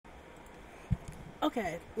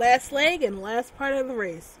Okay, last leg and last part of the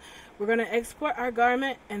race. We're going to export our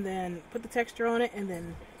garment and then put the texture on it and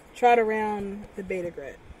then trot around the beta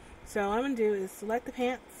grid. So what I'm going to do is select the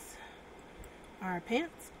pants, hold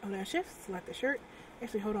down shift, select the shirt.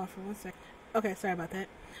 Actually, hold on for 1 second. Okay, sorry about that.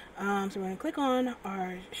 So we're going to click on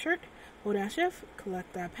our shirt, hold down shift, click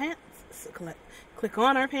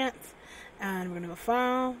on our pants, and we're going to go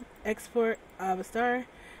File, Export, Avastar,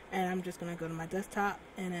 and I'm just going to go to my desktop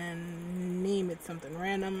and then name it something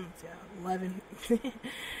random, so 11,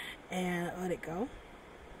 and let it go.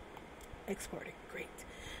 Export it, great.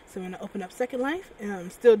 So I'm going to open up Second Life, and I'm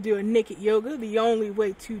still doing naked yoga, the only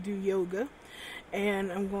way to do yoga.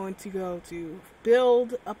 And I'm going to go to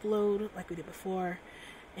build, upload, like we did before,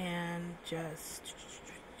 and just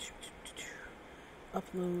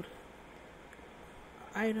upload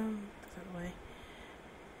item this other way.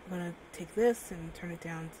 I'm going to take this and turn it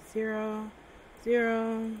down to 0,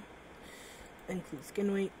 0, include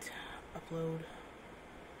skin weight, upload.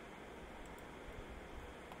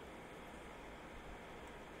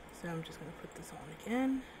 So I'm just going to put this on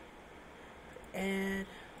again, add,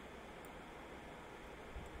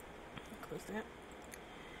 close that.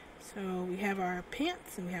 So we have our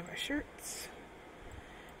pants and we have our shirts.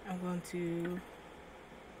 I'm going to,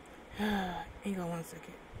 hang on 1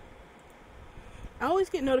 second. I always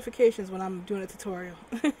get notifications when I'm doing a tutorial.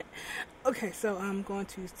 Okay, so I'm going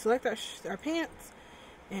to select our pants,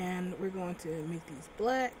 and we're going to make these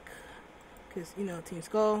black, because, you know, Team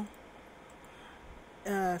Skull.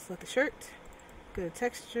 Select the shirt, go to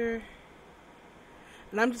texture,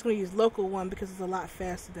 and I'm just going to use local one because it's a lot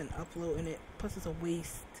faster than uploading it, plus it's a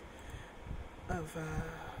waste of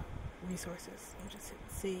resources. I'll just hit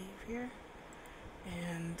save here,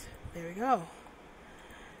 and there we go.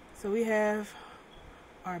 So we have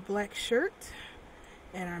our black shirt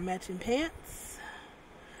and our matching pants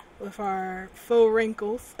with our faux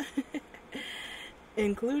wrinkles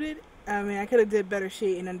included. I mean, I could have did better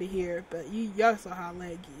shading under here, but y'all saw how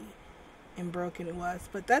leggy and broken it was.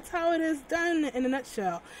 But that's how it is done in a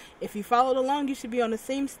nutshell. If you followed along, you should be on the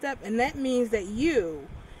same step, and that means that you,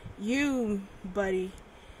 buddy,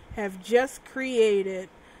 have just created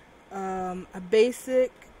a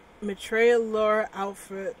basic Maitreya Lara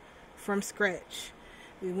outfit from scratch.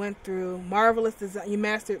 We went through marvelous design. You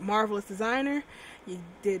mastered marvelous designer. You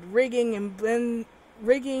did rigging and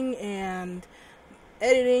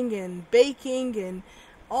editing and baking and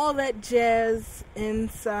all that jazz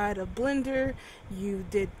inside a blender. You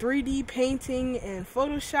did 3D painting and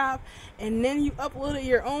Photoshop, and then you uploaded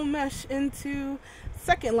your own mesh into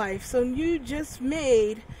Second Life. So you just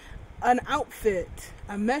made an outfit,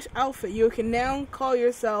 a mesh outfit. You can now call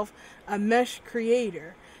yourself a mesh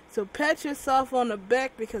creator. So pat yourself on the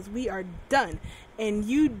back because we are done, and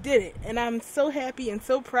you did it. And I'm so happy and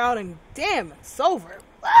so proud, and damn, it's over.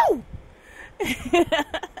 Woo!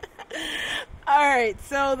 Alright,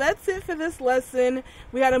 so that's it for this lesson.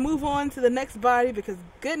 We got to move on to the next body because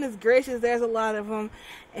goodness gracious, there's a lot of them.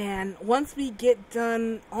 And once we get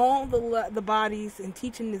done all the bodies and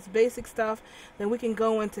teaching this basic stuff, then we can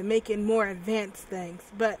go into making more advanced things.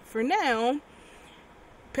 But for now,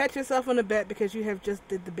 pat yourself on the back because you have just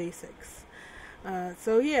did the basics.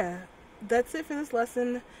 So yeah, that's it for this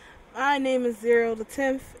lesson. My name is Zero the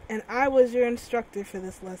 10th, and I was your instructor for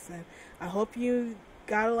this lesson. I hope you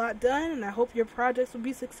got a lot done, and I hope your projects will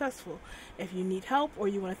be successful. If you need help or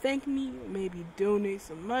you want to thank me, maybe donate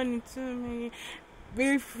some money to me,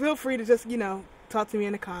 really feel free to just, talk to me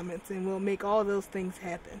in the comments, and we'll make all those things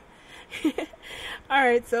happen.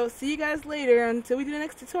 Alright, so see you guys later until we do the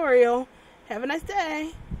next tutorial. Have a nice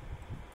day.